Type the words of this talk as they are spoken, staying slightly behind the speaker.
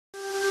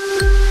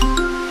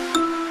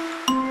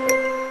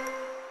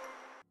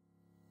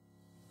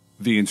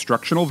The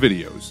instructional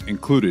videos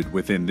included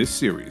within this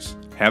series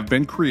have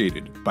been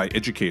created by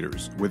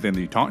educators within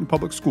the Taunton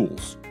Public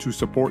Schools to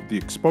support the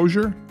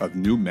exposure of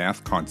new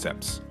math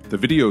concepts. The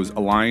videos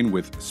align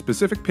with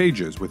specific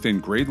pages within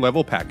grade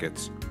level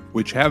packets,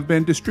 which have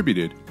been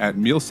distributed at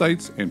meal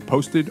sites and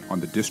posted on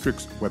the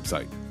district's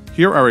website.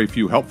 Here are a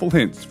few helpful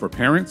hints for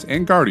parents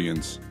and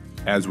guardians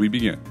as we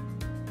begin.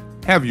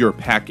 Have your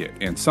packet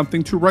and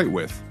something to write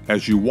with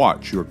as you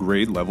watch your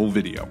grade level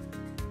video.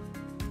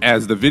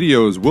 As the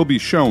videos will be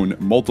shown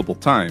multiple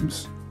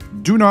times,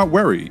 do not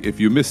worry if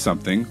you miss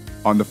something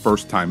on the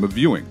first time of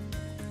viewing.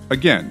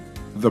 Again,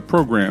 the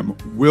program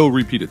will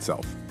repeat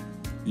itself.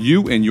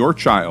 You and your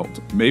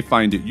child may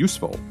find it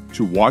useful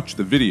to watch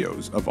the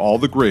videos of all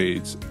the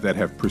grades that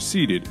have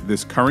preceded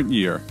this current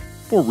year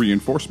for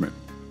reinforcement.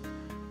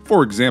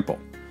 For example,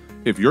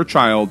 if your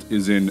child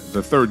is in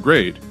the 3rd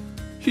grade,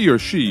 he or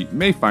she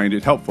may find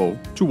it helpful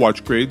to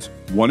watch grades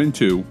 1 and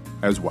 2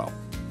 as well.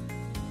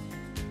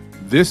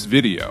 This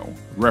video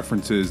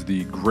references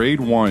the Grade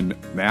 1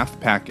 Math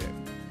Packet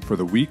for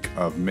the week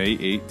of May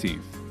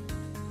 18th.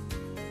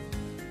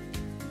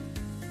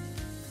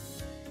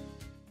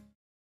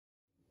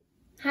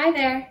 Hi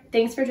there,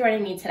 thanks for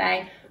joining me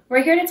today.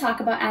 We're here to talk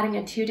about adding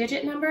a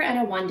 2-digit number and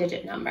a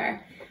 1-digit number.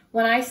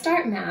 When I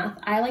start math,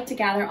 I like to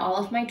gather all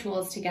of my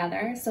tools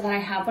together so that I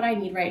have what I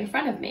need right in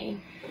front of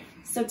me.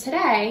 So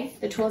today,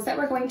 the tools that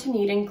we're going to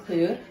need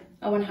include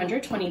a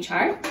 120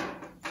 chart,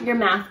 your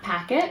math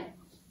packet,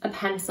 a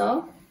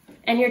pencil,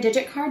 and your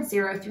digit card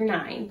 0 through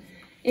 9.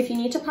 If you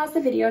need to pause the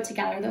video to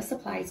gather those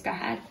supplies, go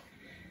ahead.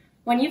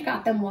 When you've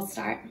got them, we'll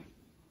start.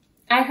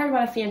 I heard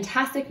what a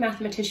fantastic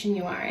mathematician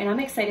you are, and I'm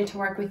excited to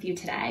work with you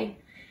today.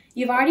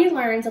 You've already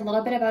learned a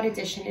little bit about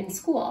addition in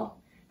school.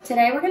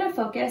 Today we're going to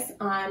focus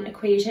on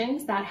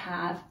equations that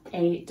have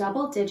a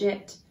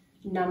double-digit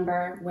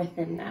number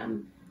within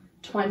them.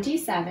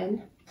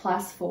 27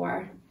 plus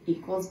 4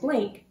 equals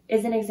blank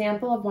is an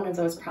example of one of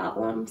those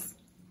problems.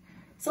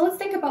 So let's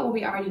think about what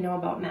we already know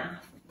about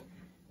math.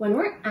 When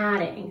we're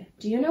adding,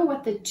 do you know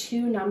what the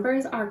two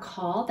numbers are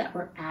called that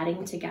we're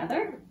adding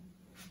together?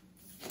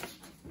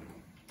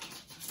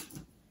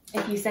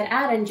 If you said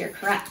addend, you're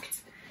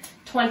correct.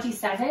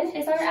 27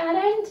 is our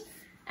addend,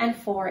 and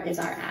 4 is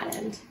our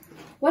addend.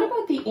 What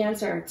about the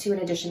answer to an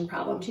addition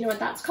problem? Do you know what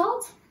that's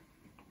called?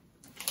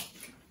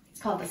 It's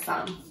called the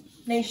sum.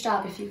 Nice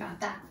job if you got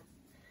that.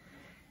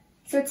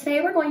 So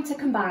today we're going to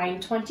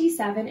combine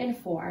 27 and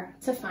 4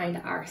 to find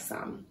our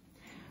sum.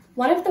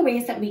 One of the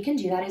ways that we can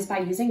do that is by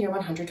using your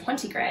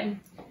 120 grid.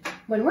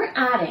 When we're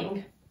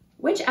adding,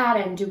 which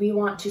addend do we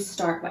want to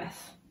start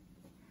with?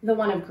 The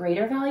one of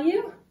greater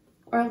value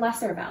or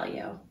lesser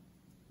value?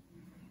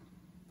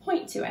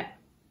 Point to it.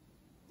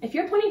 If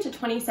you're pointing to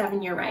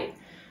 27, you're right.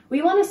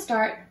 We want to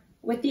start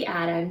with the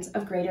addend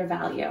of greater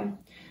value.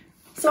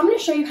 So I'm going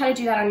to show you how to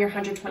do that on your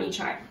 120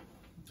 chart.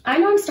 I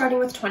know I'm starting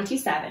with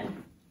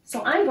 27,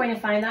 so I'm going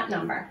to find that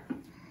number.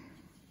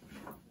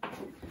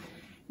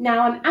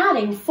 Now I'm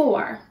adding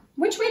 4.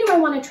 Which way do I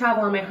want to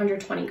travel on my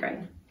 120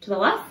 grid? To the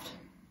left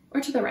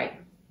or to the right?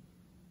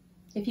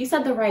 If you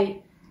said the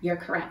right, you're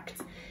correct.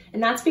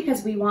 And that's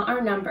because we want our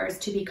numbers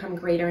to become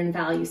greater in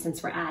value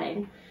since we're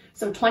adding.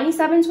 So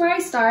 27 is where I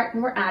start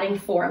and we're adding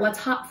 4. Let's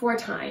hop 4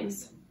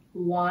 times.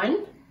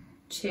 1,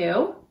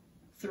 2,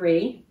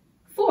 3,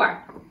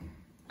 4.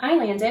 I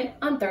landed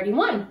on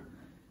 31.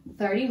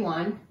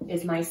 31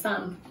 is my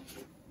sum.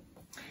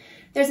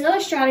 There's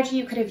another strategy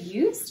you could have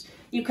used.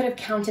 You could have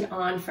counted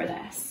on for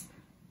this.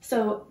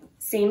 So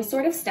same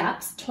sort of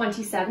steps.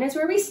 27 is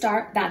where we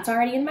start. That's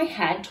already in my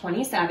head,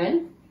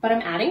 27, but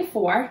I'm adding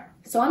 4.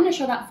 So I'm going to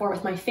show that 4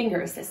 with my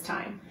fingers this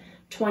time.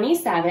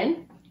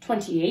 27,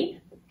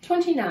 28,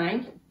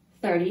 29,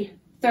 30,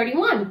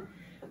 31.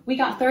 We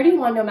got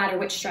 31 no matter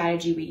which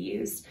strategy we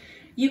used.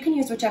 You can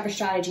use whichever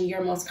strategy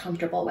you're most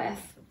comfortable with.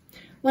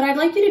 What I'd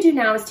like you to do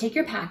now is take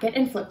your packet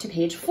and flip to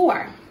page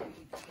 4.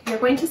 You're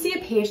going to see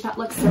a page that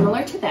looks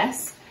similar to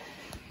this,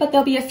 but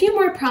there'll be a few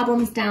more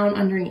problems down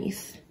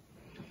underneath.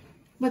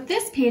 What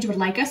this page would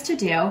like us to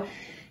do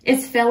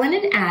is fill in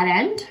an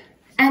addend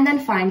and then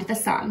find the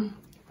sum.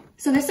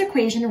 So this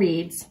equation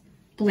reads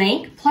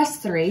blank plus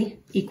 3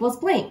 equals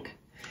blank.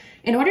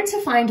 In order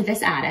to find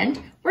this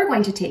addend, we're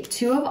going to take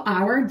 2 of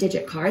our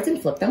digit cards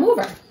and flip them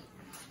over.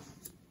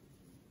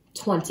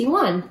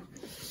 21.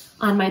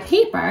 On my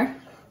paper,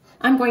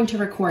 I'm going to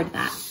record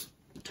that.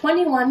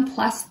 21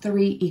 plus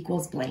 3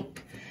 equals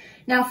blank.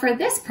 Now for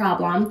this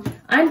problem,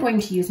 I'm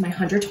going to use my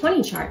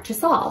 120 chart to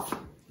solve.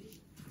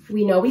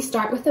 We know we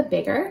start with the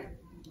bigger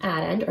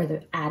addend, or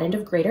the addend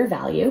of greater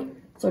value,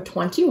 so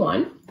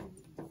 21.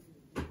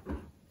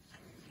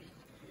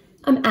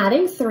 I'm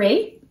adding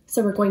 3,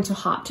 so we're going to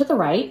hop to the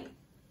right.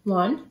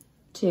 1,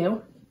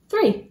 2,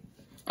 3.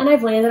 And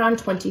I've landed on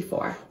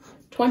 24.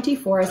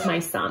 24 is my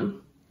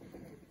sum.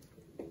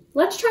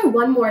 Let's try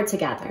one more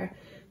together,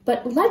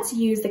 but let's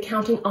use the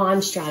counting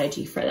on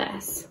strategy for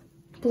this.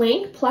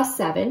 Blank plus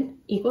 7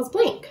 equals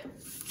blank.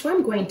 So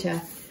I'm going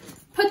to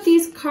put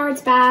these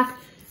cards back,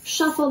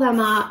 shuffle them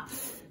up,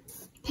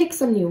 pick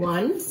some new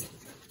ones.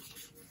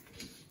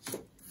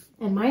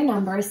 and my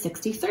number is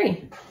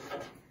 63.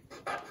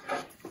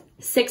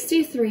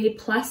 63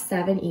 plus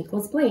 7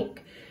 equals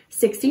blank.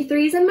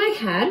 63 is in my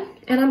head,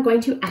 and I'm going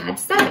to add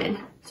 7.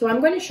 So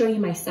I'm going to show you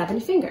my 7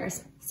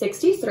 fingers.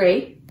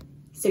 63,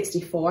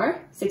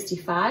 64,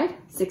 65,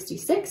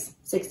 66,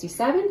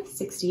 67,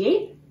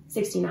 68,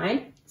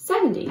 69,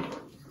 70.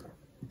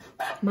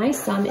 My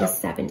sum is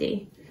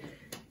 70.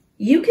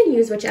 You can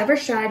use whichever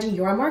strategy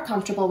you're more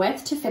comfortable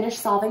with to finish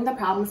solving the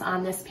problems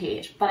on this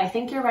page, but I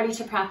think you're ready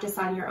to practice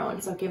on your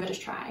own, so give it a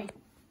try.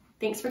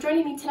 Thanks for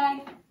joining me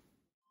today.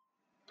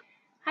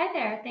 Hi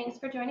there, thanks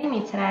for joining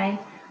me today.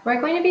 We're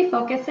going to be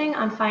focusing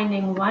on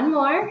finding one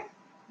more,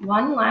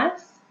 one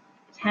less,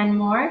 10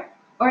 more,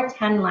 or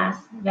 10 less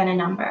than a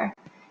number.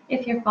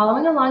 If you're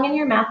following along in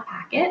your math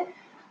packet,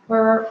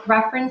 we're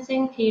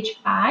referencing page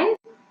 5,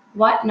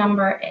 what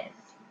number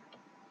is.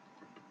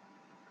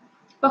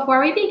 Before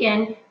we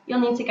begin, you'll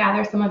need to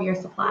gather some of your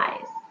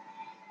supplies.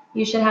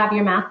 You should have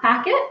your math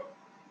packet,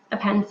 a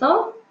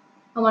pencil,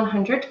 a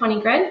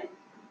 120 grid,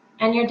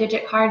 and your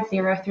digit card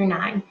 0 through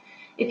 9.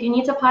 If you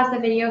need to pause the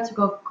video to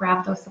go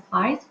grab those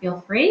supplies,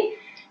 feel free,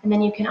 and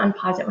then you can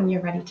unpause it when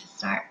you're ready to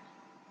start.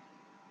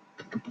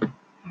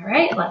 All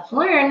right, let's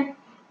learn.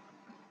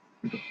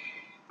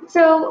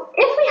 So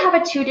if we have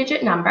a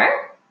 2-digit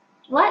number,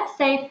 let's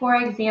say, for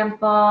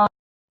example,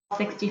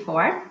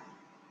 64,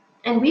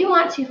 and we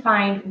want to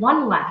find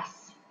one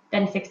less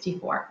than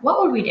 64,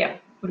 what would we do?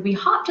 Would we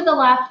hop to the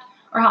left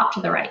or hop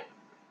to the right?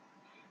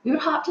 We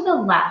would hop to the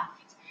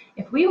left.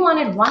 If we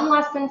wanted one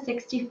less than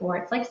 64,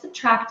 it's like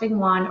subtracting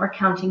 1 or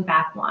counting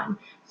back 1.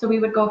 So we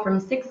would go from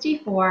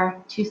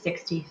 64 to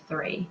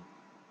 63.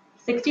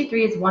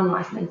 63 is 1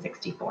 less than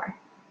 64.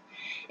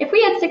 If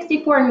we had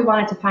 64 and we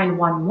wanted to find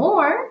one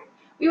more,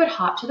 we would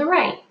hop to the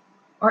right,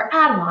 or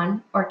add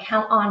 1, or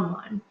count on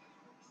 1.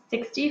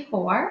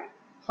 64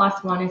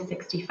 plus 1 is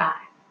 65.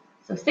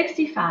 So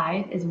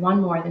 65 is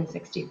 1 more than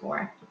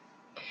 64.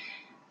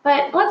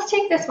 But let's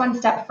take this one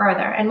step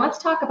further, and let's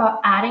talk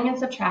about adding and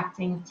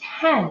subtracting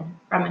 10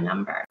 from a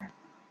number.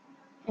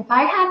 If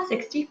I had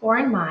 64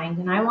 in mind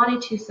and I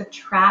wanted to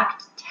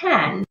subtract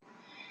 10,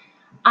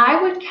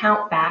 I would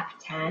count back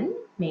 10,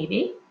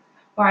 maybe,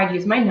 or I'd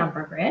use my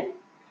number grid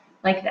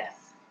like this.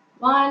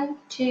 1,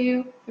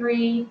 2,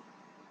 3,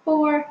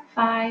 4,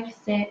 5,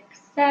 6,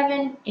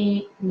 7,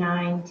 8,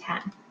 9,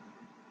 10.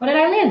 What did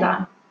I land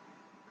on?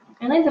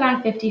 I landed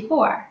on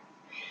 54.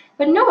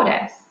 But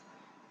notice,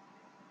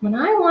 when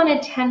I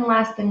wanted 10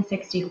 less than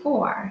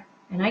 64,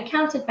 and I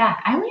counted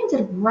back, I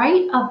landed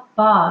right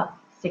above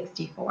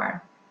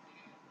 64.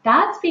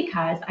 That's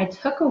because I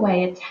took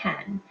away a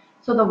 10.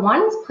 So the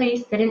ones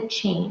place didn't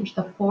change.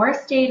 The 4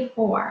 stayed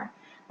 4.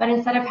 But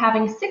instead of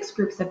having 6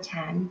 groups of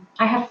 10,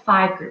 I had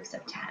 5 groups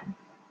of 10.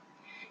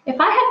 If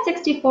I had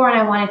 64 and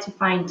I wanted to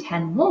find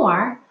 10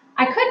 more,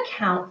 I could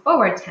count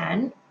forward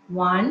 10.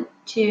 1,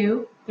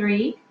 2,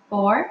 3,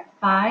 4,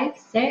 5,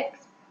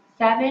 6,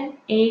 7,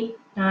 8,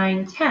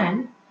 9,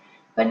 10.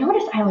 But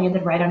notice I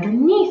landed right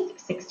underneath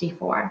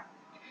 64.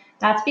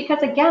 That's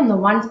because, again, the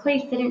ones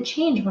place didn't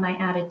change when I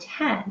added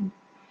 10.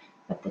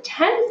 But the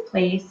tens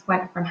place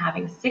went from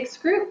having 6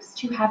 groups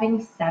to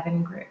having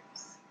 7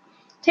 groups.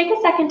 Take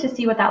a second to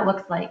see what that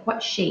looks like.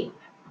 What shape?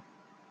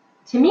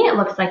 To me, it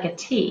looks like a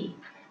T.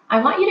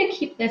 I want you to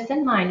keep this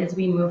in mind as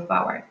we move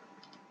forward.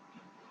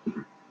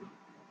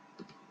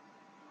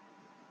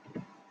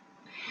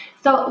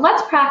 So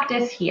let's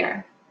practice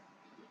here.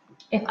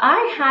 If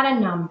I had a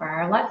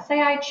number, let's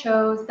say I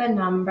chose the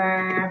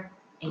number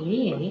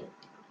 88,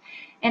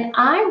 and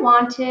I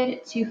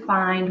wanted to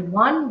find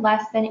one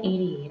less than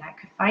 88. I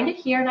could find it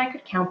here and I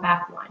could count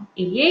back 1.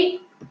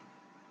 88,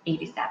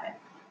 87.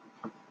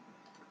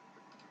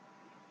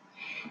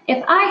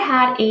 If I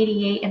had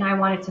 88 and I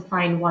wanted to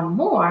find one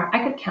more,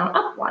 I could count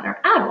up 1 or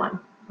add 1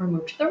 or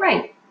move to the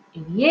right.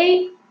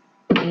 88,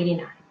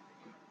 89.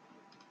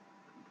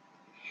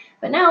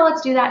 But now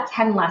let's do that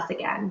 10 less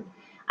again.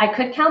 I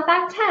could count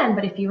back 10,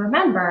 but if you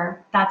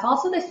remember, that's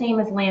also the same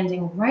as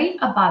landing right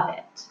above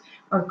it,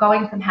 or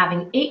going from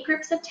having 8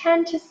 groups of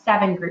 10 to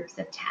 7 groups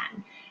of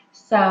 10.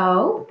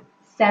 So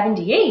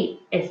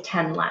 78 is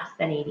 10 less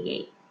than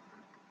 88.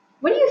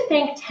 What do you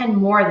think 10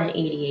 more than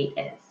 88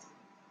 is?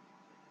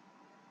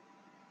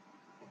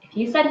 If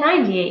you said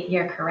 98,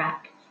 you're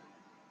correct.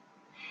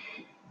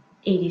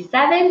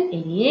 87,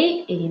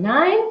 88,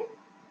 89,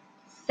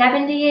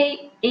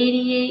 78,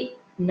 88,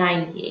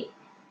 98.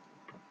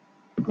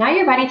 Now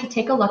you're ready to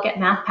take a look at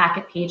Math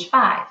Packet page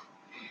 5.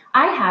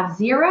 I have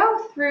 0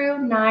 through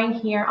 9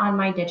 here on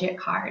my digit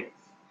cards.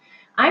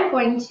 I'm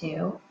going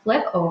to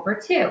flip over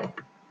 2.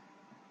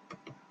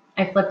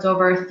 I flipped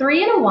over a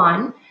 3 and a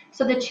 1,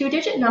 so the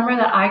 2-digit number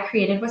that I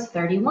created was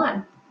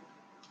 31.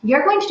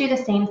 You're going to do the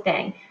same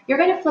thing. You're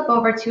going to flip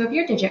over 2 of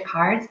your digit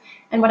cards,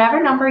 and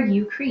whatever number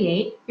you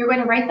create, you're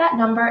going to write that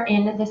number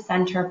in the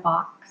center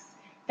box.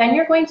 Then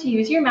you're going to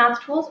use your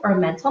math tools, or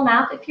mental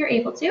math if you're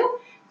able to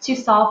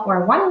solve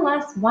for 1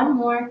 less, 1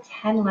 more,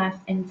 10 less,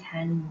 and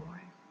 10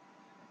 more.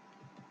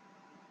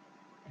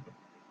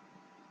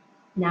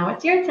 Now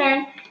it's your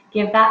turn.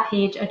 Give that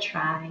page a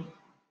try.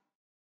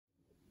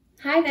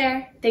 Hi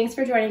there, thanks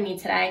for joining me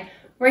today.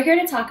 We're here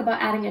to talk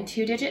about adding a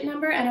 2-digit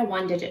number and a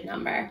 1-digit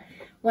number.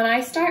 When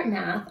I start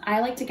math,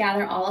 I like to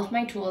gather all of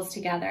my tools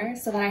together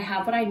so that I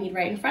have what I need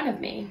right in front of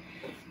me.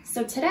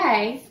 So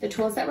today, the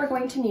tools that we're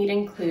going to need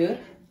include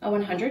a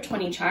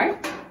 120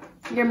 chart,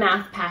 your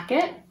math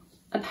packet,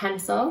 a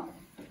pencil,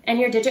 and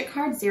your digit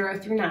card 0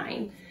 through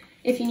 9.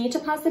 If you need to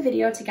pause the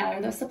video to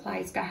gather those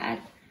supplies, go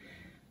ahead.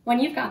 When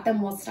you've got them,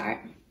 we'll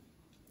start.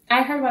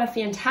 I heard what a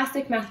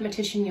fantastic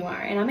mathematician you are,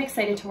 and I'm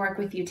excited to work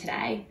with you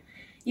today.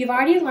 You've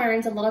already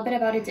learned a little bit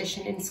about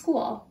addition in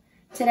school.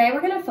 Today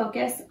we're going to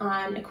focus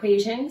on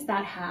equations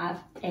that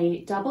have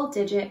a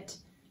double-digit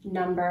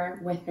number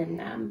within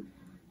them.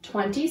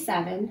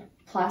 27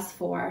 plus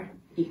 4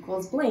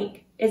 equals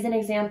blank is an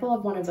example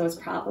of one of those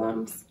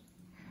problems.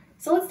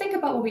 So let's think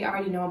about what we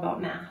already know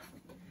about math.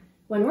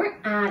 When we're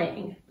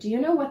adding, do you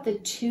know what the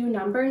two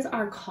numbers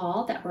are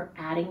called that we're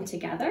adding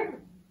together?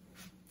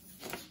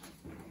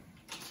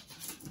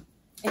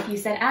 If you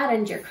said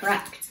addend, you're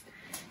correct.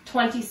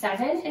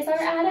 27 is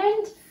our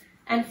addend,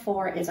 and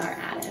 4 is our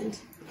addend.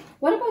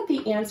 What about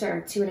the answer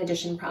to an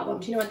addition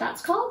problem? Do you know what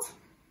that's called?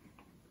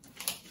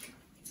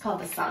 It's called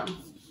the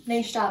sum.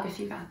 Nice job if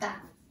you got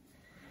that.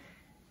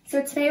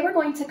 So today we're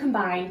going to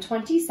combine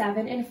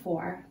 27 and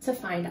 4 to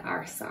find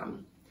our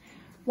sum.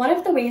 One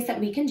of the ways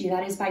that we can do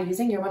that is by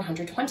using your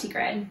 120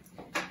 grid.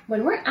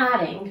 When we're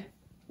adding,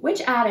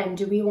 which addend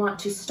do we want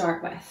to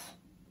start with?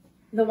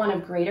 The one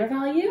of greater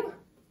value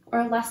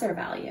or lesser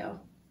value?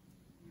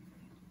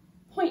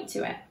 Point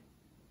to it.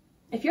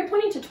 If you're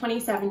pointing to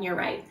 27, you're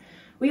right.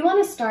 We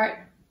want to start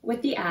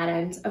with the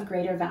addend of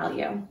greater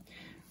value.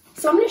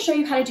 So I'm going to show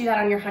you how to do that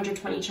on your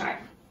 120 chart.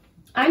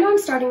 I know I'm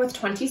starting with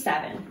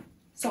 27,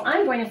 so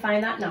I'm going to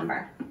find that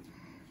number.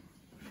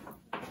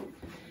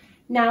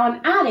 Now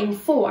I'm adding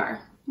 4.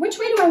 Which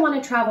way do I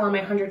want to travel on my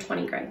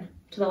 120 grid?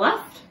 To the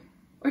left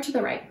or to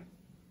the right?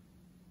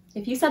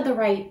 If you said the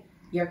right,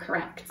 you're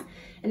correct.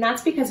 And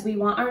that's because we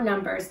want our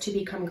numbers to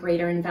become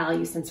greater in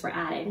value since we're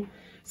adding.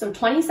 So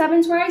 27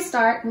 is where I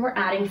start and we're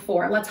adding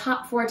 4. Let's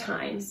hop 4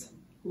 times.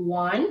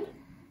 1,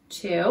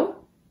 2,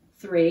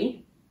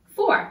 3,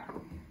 4.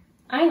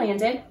 I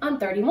landed on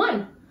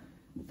 31.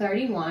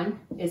 31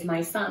 is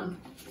my sum.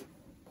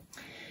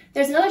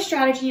 There's another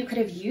strategy you could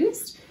have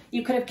used.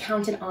 You could have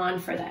counted on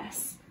for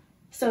this.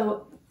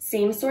 So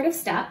same sort of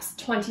steps.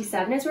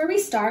 27 is where we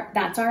start.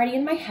 That's already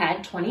in my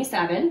head,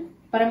 27,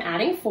 but I'm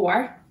adding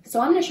 4. So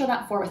I'm going to show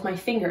that 4 with my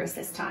fingers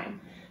this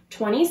time.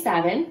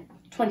 27,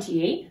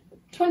 28,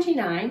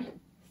 29,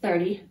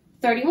 30,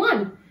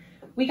 31.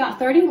 We got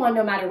 31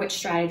 no matter which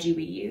strategy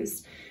we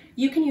used.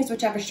 You can use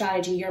whichever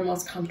strategy you're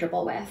most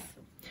comfortable with.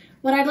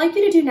 What I'd like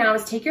you to do now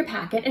is take your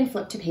packet and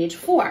flip to page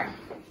 4.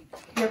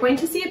 You're going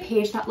to see a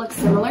page that looks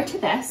similar to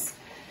this,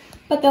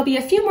 but there'll be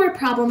a few more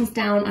problems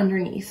down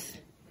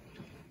underneath.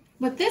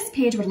 What this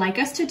page would like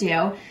us to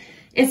do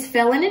is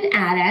fill in an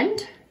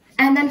addend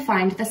and then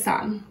find the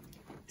sum.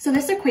 So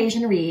this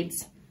equation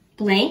reads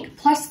blank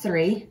plus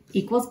 3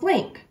 equals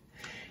blank.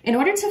 In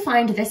order to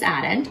find this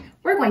addend,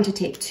 we're going to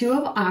take 2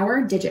 of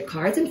our digit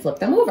cards and flip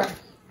them over.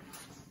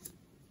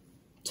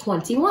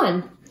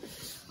 21.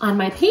 On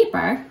my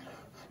paper,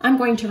 I'm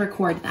going to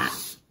record that.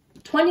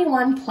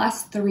 21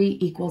 plus 3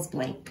 equals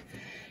blank.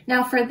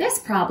 Now for this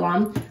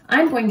problem,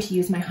 I'm going to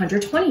use my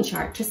 120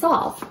 chart to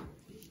solve.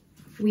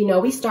 We know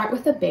we start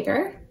with the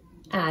bigger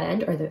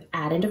addend, or the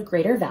addend of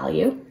greater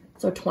value,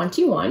 so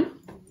 21.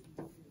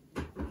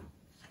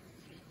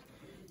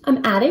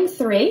 I'm adding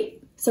 3,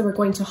 so we're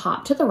going to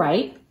hop to the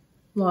right.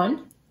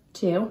 1,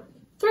 2,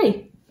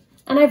 3.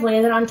 And I've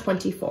landed on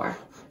 24.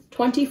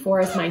 24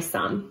 is my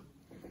sum.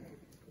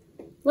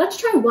 Let's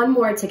try one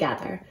more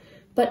together,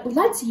 but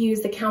let's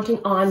use the counting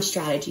on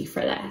strategy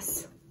for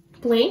this.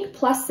 Blank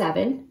plus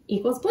 7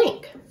 equals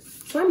blank.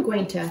 So I'm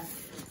going to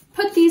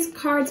put these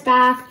cards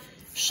back,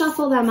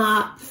 shuffle them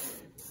up,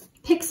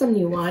 pick some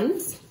new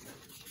ones,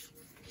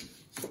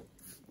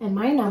 and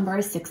my number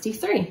is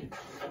 63.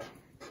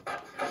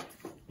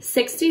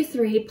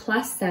 63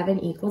 plus 7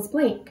 equals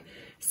blank.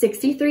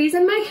 63 is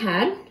in my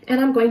head, and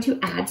I'm going to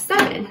add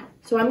 7.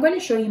 So I'm going to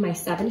show you my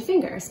 7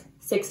 fingers.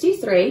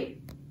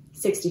 63,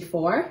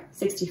 64,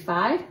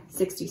 65,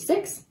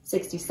 66,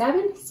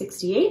 67,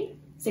 68,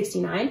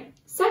 69,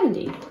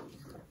 70.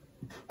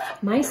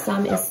 My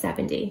sum is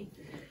 70.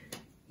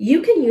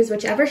 You can use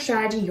whichever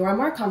strategy you're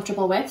more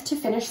comfortable with to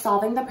finish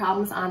solving the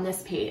problems on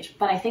this page,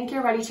 but I think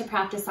you're ready to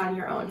practice on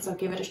your own, so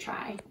give it a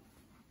try.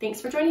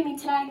 Thanks for joining me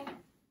today.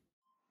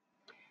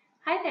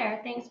 Hi there,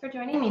 thanks for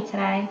joining me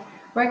today.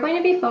 We're going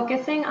to be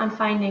focusing on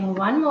finding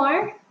 1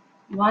 more,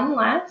 1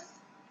 less,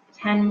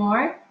 10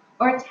 more,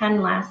 or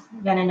 10 less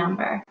than a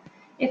number.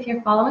 If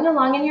you're following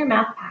along in your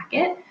math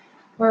packet,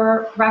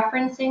 we're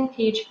referencing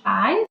page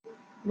 5,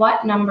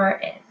 what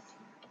number is.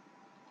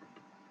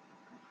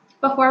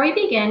 Before we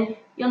begin,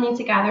 you'll need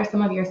to gather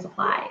some of your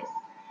supplies.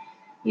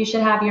 You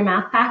should have your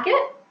math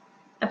packet,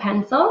 a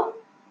pencil,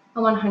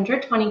 a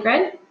 120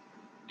 grid,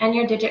 and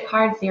your digit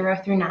card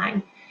 0 through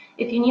 9.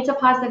 If you need to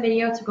pause the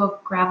video to go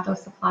grab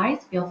those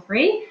supplies, feel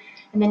free,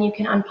 and then you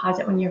can unpause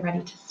it when you're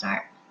ready to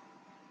start.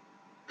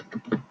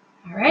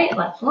 All right,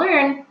 let's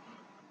learn.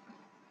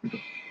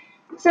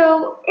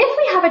 So if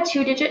we have a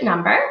 2-digit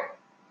number,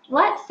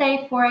 let's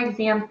say, for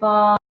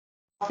example,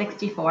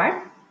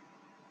 64,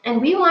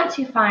 and we want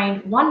to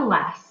find one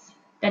less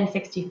than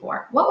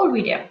 64, what would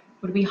we do?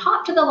 Would we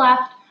hop to the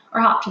left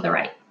or hop to the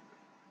right?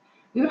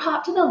 We would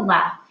hop to the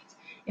left.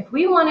 If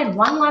we wanted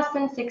one less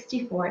than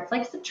 64, it's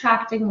like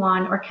subtracting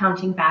one or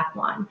counting back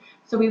one.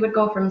 So we would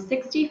go from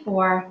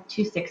 64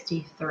 to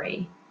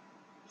 63.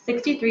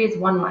 63 is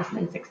one less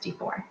than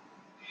 64.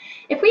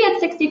 If we had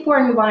 64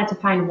 and we wanted to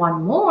find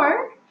one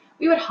more,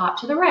 we would hop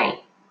to the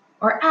right,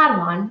 or add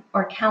one,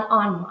 or count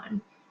on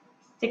one.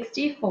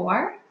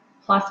 64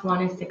 plus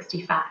 1 is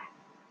 65.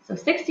 So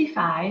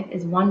 65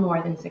 is one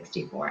more than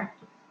 64.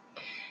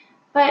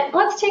 But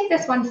let's take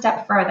this one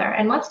step further,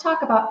 and let's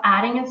talk about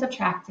adding and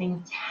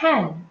subtracting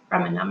 10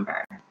 from a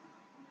number.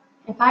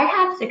 If I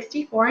had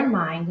 64 in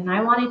mind and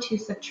I wanted to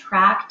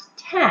subtract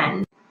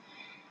 10,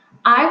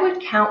 I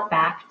would count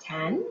back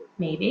 10,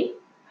 maybe,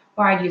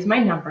 or I'd use my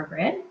number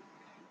grid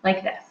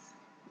like this.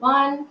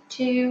 1,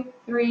 2,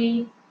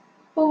 3,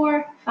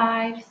 4,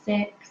 5,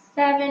 6,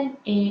 7,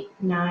 8,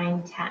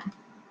 9, 10.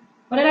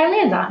 What did I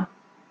land on?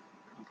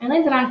 I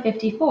landed on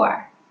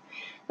 54.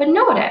 But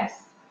notice,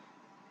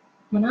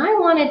 when I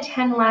wanted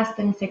 10 less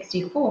than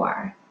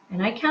 64,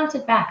 and I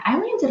counted back, I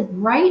landed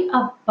right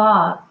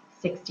above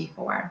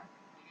 64.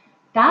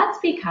 That's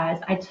because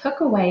I took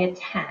away a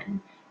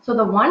 10. So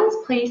the ones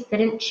place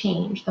didn't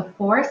change. The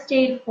 4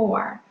 stayed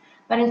 4.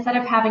 But instead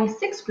of having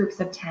 6 groups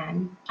of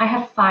 10, I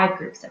had 5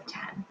 groups of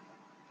 10.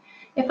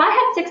 If I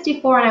had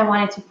 64 and I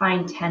wanted to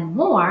find 10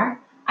 more,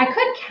 I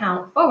could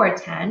count forward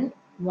 10.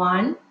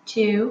 1,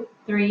 2,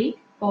 3,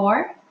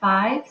 4,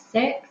 5,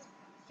 6,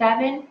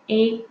 7,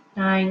 8,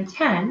 9,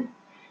 10.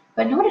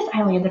 But notice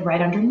I landed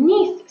right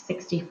underneath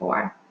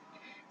 64.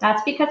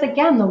 That's because,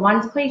 again, the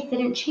ones place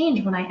didn't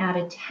change when I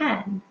added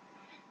 10.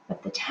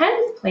 But the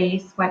tens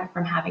place went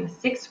from having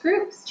 6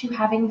 groups to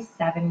having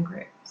 7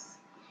 groups.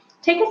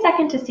 Take a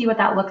second to see what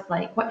that looks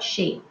like. What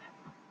shape?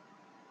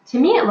 To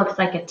me, it looks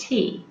like a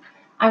T.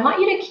 I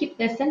want you to keep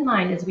this in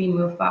mind as we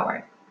move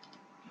forward.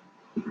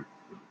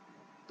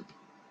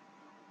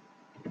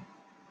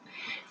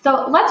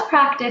 So let's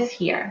practice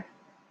here.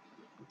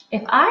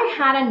 If I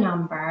had a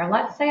number,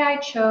 let's say I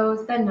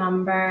chose the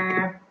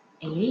number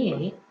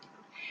 88,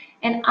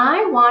 and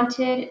I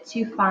wanted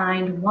to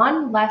find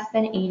one less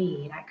than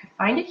 88. I could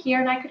find it here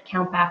and I could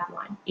count back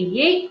 1.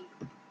 88,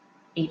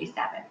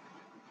 87.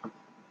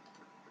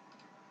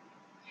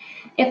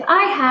 If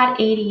I had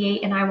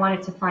 88 and I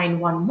wanted to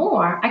find one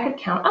more, I could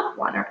count up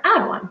 1 or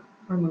add 1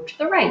 or move to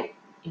the right.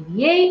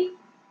 88,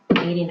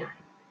 89.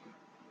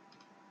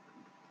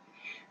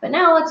 But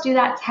now let's do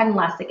that 10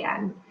 less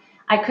again.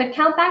 I could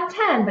count back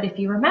 10, but if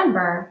you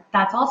remember,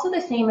 that's also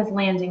the same as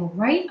landing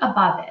right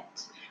above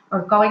it,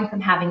 or going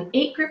from having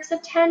 8 groups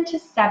of 10 to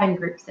 7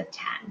 groups of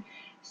 10.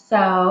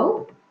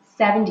 So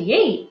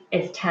 78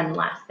 is 10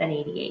 less than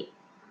 88.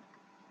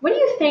 What do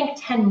you think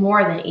 10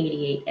 more than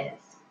 88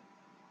 is?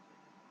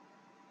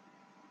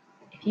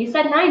 If you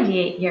said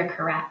 98, you're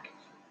correct.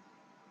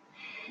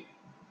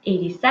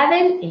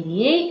 87,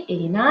 88,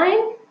 89,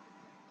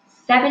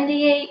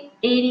 78,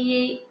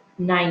 88,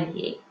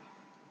 98.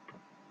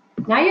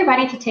 Now you're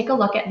ready to take a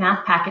look at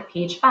Math Packet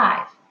page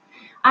 5.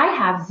 I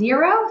have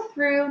 0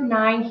 through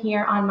 9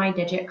 here on my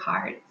digit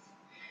cards.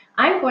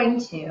 I'm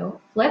going to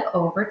flip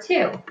over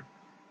 2.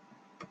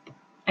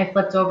 I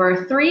flipped over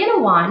a 3 and a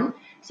 1,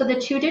 so the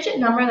 2-digit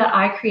number that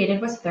I created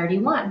was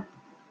 31.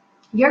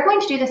 You're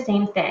going to do the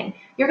same thing.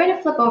 You're going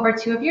to flip over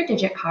 2 of your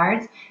digit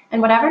cards,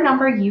 and whatever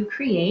number you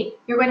create,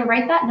 you're going to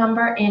write that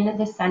number in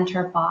the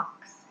center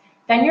box.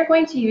 Then you're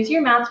going to use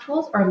your math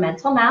tools, or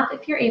mental math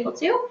if you're able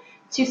to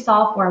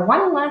solve for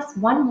 1 less,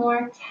 1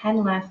 more,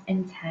 10 less,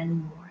 and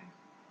 10 more.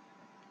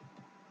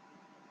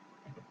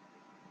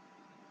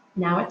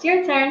 Now it's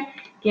your turn.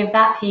 Give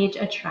that page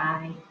a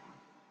try.